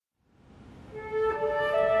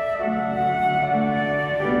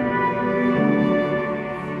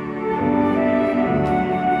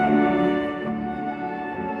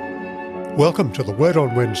Welcome to the Word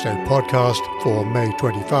on Wednesday podcast for May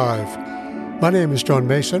 25. My name is John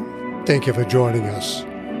Mason. Thank you for joining us.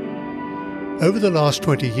 Over the last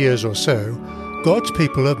 20 years or so, God's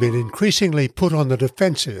people have been increasingly put on the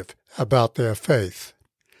defensive about their faith.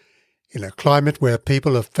 In a climate where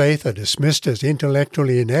people of faith are dismissed as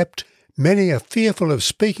intellectually inept, many are fearful of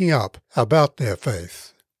speaking up about their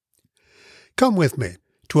faith. Come with me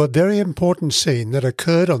to a very important scene that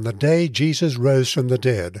occurred on the day Jesus rose from the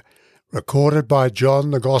dead, recorded by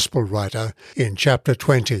John the Gospel writer in chapter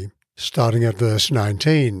 20, starting at verse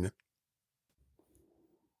 19.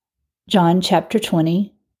 John chapter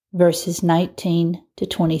 20, verses 19 to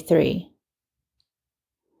 23.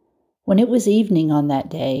 When it was evening on that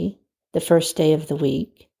day, the first day of the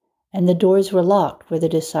week, and the doors were locked where the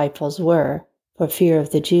disciples were, for fear of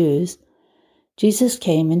the Jews, Jesus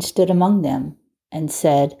came and stood among them, and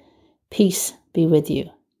said, "Peace be with you."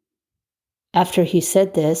 After he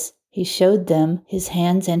said this, he showed them his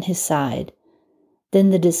hands and his side. Then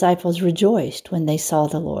the disciples rejoiced when they saw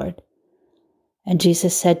the Lord. And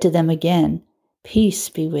Jesus said to them again, "Peace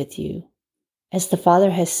be with you. As the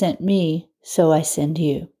Father has sent me, so I send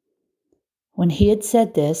you." When he had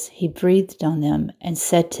said this, he breathed on them and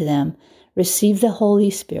said to them, "Receive the Holy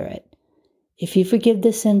Spirit. If you forgive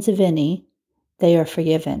the sins of any, they are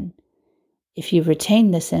forgiven. If you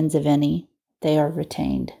retain the sins of any, they are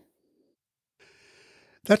retained."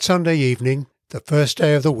 That Sunday evening, the first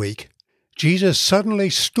day of the week, Jesus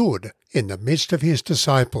suddenly stood in the midst of his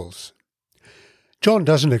disciples. John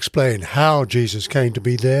doesn't explain how Jesus came to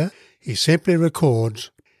be there. He simply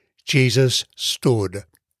records, Jesus stood.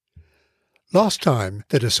 Last time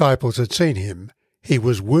the disciples had seen him, he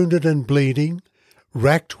was wounded and bleeding,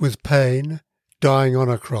 racked with pain, dying on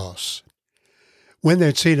a cross. When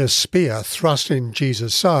they'd seen a spear thrust in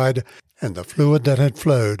Jesus' side and the fluid that had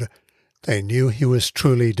flowed, they knew he was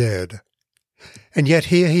truly dead. And yet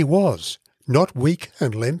here he was, not weak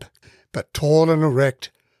and limp, but tall and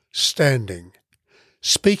erect, standing,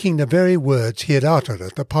 speaking the very words he had uttered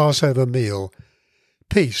at the Passover meal,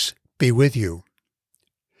 "Peace be with you."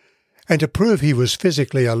 And to prove he was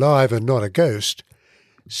physically alive and not a ghost,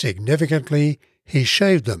 significantly he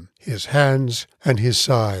showed them his hands and his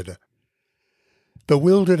side.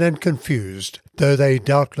 Bewildered and confused though they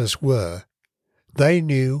doubtless were, they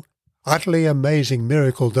knew, utterly amazing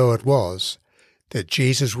miracle though it was, that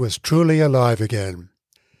Jesus was truly alive again.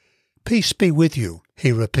 "Peace be with you,"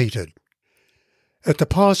 he repeated. At the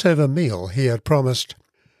Passover meal he had promised,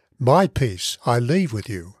 "My peace I leave with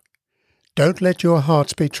you. Don't let your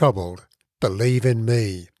hearts be troubled. Believe in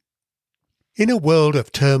me." In a world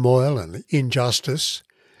of turmoil and injustice,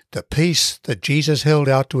 the peace that Jesus held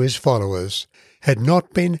out to his followers had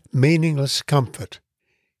not been meaningless comfort.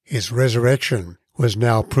 His resurrection was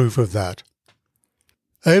now proof of that.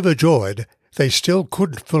 Overjoyed, they still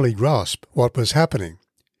couldn't fully grasp what was happening.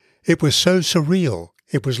 It was so surreal,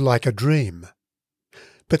 it was like a dream.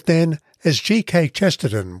 But then, as G.K.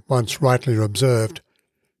 Chesterton once rightly observed,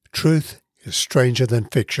 truth is stranger than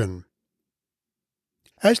fiction.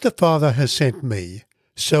 "As the Father has sent me,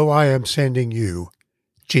 so I am sending you,"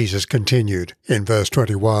 Jesus continued in verse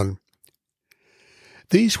 21.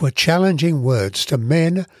 These were challenging words to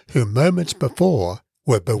men who moments before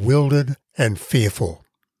were bewildered and fearful.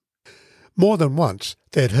 More than once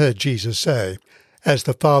they'd heard Jesus say, "As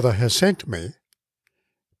the Father has sent me,"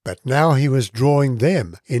 but now he was drawing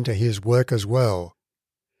them into his work as well.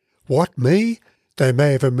 "What, me?" they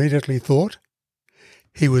may have immediately thought.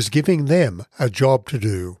 He was giving them a job to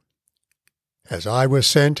do. "As I was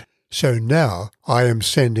sent, so now I am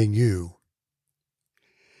sending you."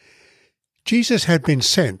 Jesus had been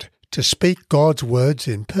sent to speak God's words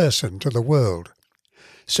in person to the world.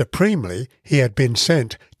 Supremely, he had been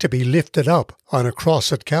sent to be lifted up on a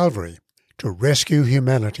cross at Calvary, to rescue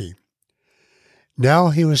humanity. Now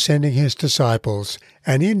he was sending his disciples,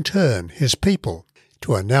 and in turn his people,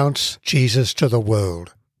 to announce Jesus to the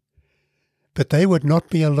world. But they would not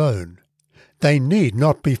be alone. They need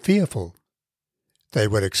not be fearful. They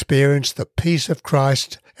would experience the peace of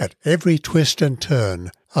Christ at every twist and turn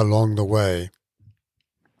along the way.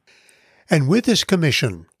 And with this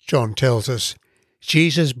commission, John tells us,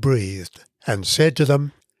 Jesus breathed and said to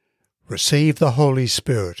them, "Receive the Holy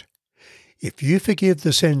Spirit. If you forgive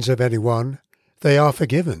the sins of anyone, they are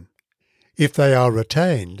forgiven. If they are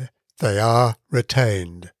retained, they are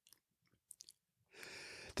retained."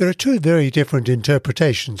 There are two very different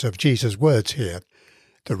interpretations of Jesus' words here.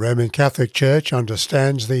 The Roman Catholic Church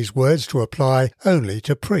understands these words to apply only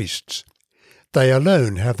to priests. They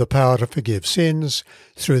alone have the power to forgive sins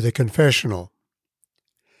through the confessional.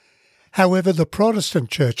 However, the Protestant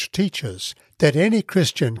Church teaches that any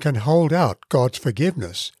Christian can hold out God's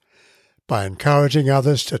forgiveness by encouraging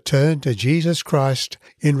others to turn to Jesus Christ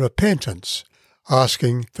in repentance,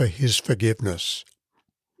 asking for his forgiveness.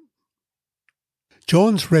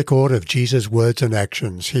 John's record of Jesus' words and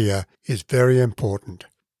actions here is very important.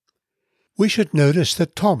 We should notice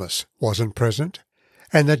that Thomas wasn't present,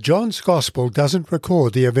 and that John's Gospel doesn't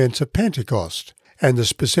record the events of Pentecost and the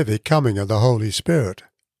specific coming of the Holy Spirit.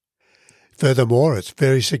 Furthermore, it's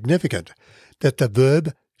very significant that the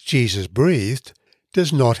verb Jesus breathed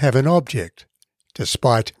does not have an object,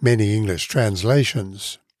 despite many English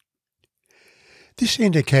translations. This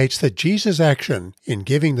indicates that Jesus' action in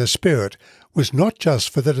giving the Spirit was not just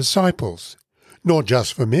for the disciples, nor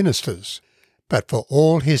just for ministers, but for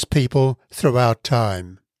all his people throughout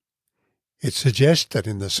time. It suggests that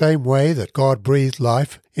in the same way that God breathed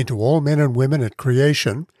life into all men and women at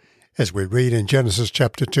creation, as we read in Genesis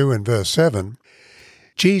chapter 2 and verse 7,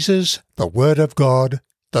 Jesus, the Word of God,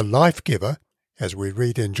 the life-giver, as we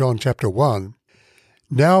read in John chapter 1,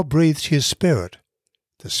 now breathes his Spirit,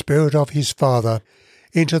 the Spirit of his Father,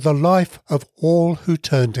 into the life of all who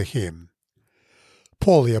turn to him.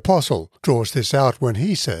 Paul the Apostle draws this out when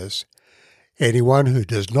he says, "Anyone who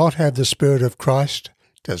does not have the Spirit of Christ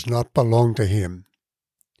does not belong to him."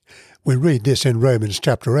 We read this in Romans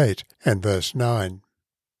chapter 8 and verse 9.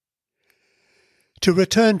 To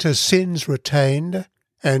return to sins retained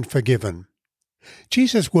and forgiven.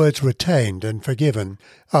 Jesus' words retained and forgiven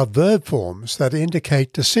are verb forms that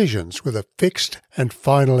indicate decisions with a fixed and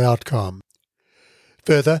final outcome.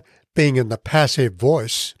 Further, being in the passive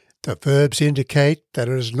voice, the verbs indicate that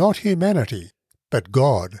it is not humanity, but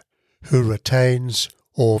God, who retains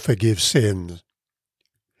or forgives sins.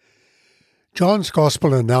 John's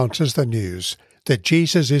Gospel announces the news that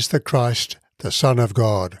Jesus is the Christ, the Son of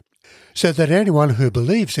God, so that anyone who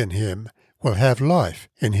believes in him will have life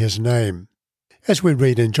in his name, as we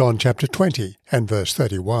read in John chapter 20 and verse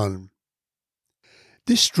 31.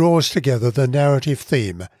 This draws together the narrative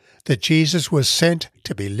theme that Jesus was sent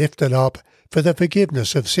to be lifted up for the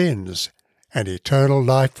forgiveness of sins and eternal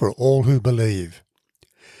life for all who believe.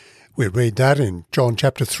 We read that in John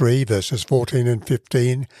chapter 3 verses 14 and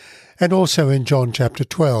 15, and also in John chapter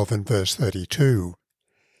 12 and verse 32.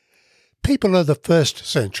 People of the first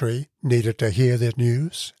century needed to hear the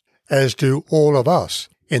news, as do all of us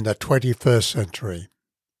in the 21st century.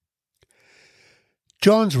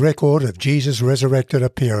 John's record of Jesus' resurrected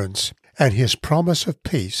appearance and his promise of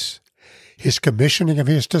peace, his commissioning of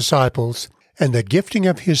his disciples, and the gifting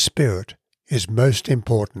of his Spirit is most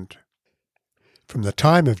important. From the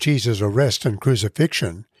time of Jesus' arrest and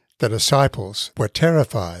crucifixion, the disciples were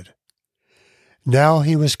terrified. Now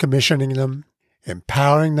he was commissioning them,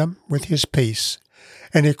 empowering them with his peace,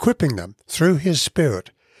 and equipping them through his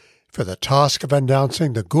Spirit for the task of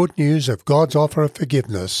announcing the good news of God's offer of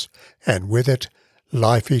forgiveness, and with it,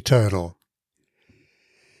 life eternal.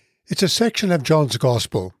 It's a section of John's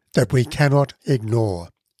Gospel that we cannot ignore.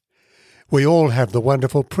 We all have the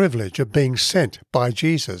wonderful privilege of being sent by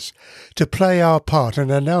Jesus to play our part in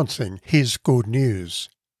announcing his good news.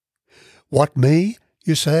 What, me,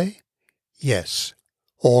 you say? Yes,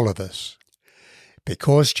 all of us.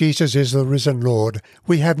 Because Jesus is the risen Lord,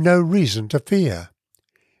 we have no reason to fear.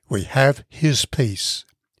 We have his peace.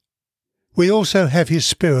 We also have his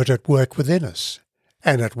Spirit at work within us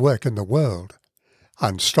and at work in the world,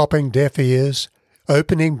 unstopping deaf ears,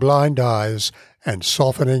 opening blind eyes, and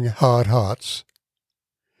softening hard hearts.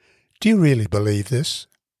 Do you really believe this?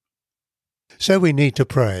 So we need to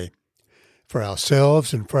pray, for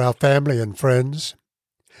ourselves and for our family and friends.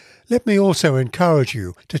 Let me also encourage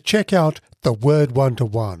you to check out The Word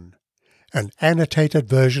 1-to-1, an annotated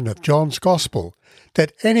version of John's Gospel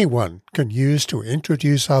that anyone can use to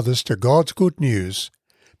introduce others to God's good news,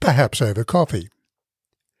 perhaps over coffee.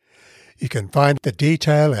 You can find the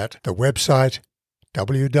detail at the website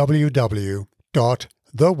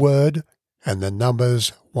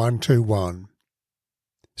www.theword121.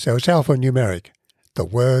 So it's alphanumeric,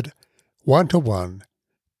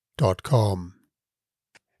 theword121.com.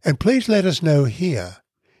 And please let us know here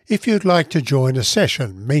if you'd like to join a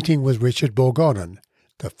session meeting with Richard Bourgonnen,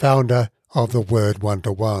 the founder of the Word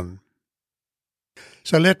 1-to-1.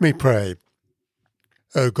 So let me pray.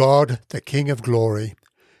 O God, the King of glory,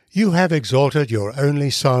 you have exalted your only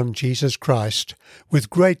Son, Jesus Christ, with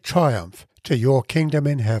great triumph to your kingdom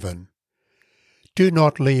in heaven. Do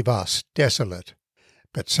not leave us desolate,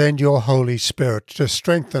 but send your Holy Spirit to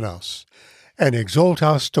strengthen us and exalt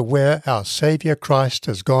us to where our Saviour Christ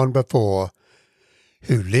has gone before,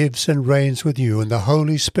 who lives and reigns with you in the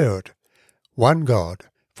Holy Spirit, one God,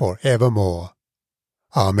 for evermore.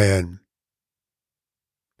 Amen.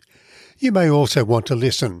 You may also want to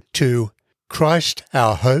listen to Christ,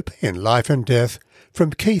 Our Hope in Life and Death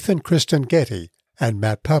from Keith and Kristen Getty and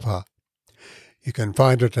Matt Papa. You can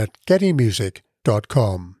find it at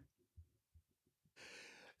gettymusic.com.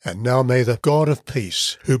 And now may the God of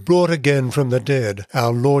peace, who brought again from the dead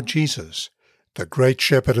our Lord Jesus, the great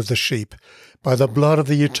shepherd of the sheep, by the blood of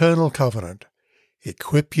the eternal covenant,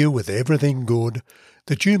 equip you with everything good,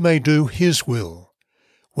 that you may do his will,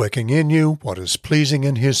 working in you what is pleasing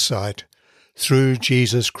in his sight, through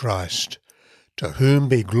Jesus Christ, to whom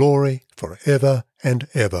be glory for ever and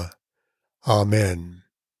ever. Amen.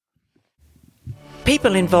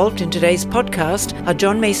 People involved in today's podcast are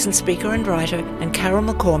John Mason, speaker and writer, and Carol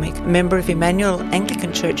McCormick, member of Emmanuel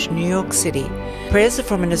Anglican Church, New York City. Prayers are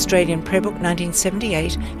from an Australian prayer book,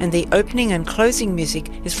 1978, and the opening and closing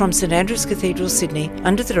music is from St Andrew's Cathedral, Sydney,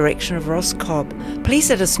 under the direction of Ross Cobb.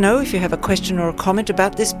 Please let us know if you have a question or a comment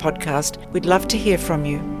about this podcast. We'd love to hear from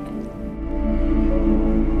you.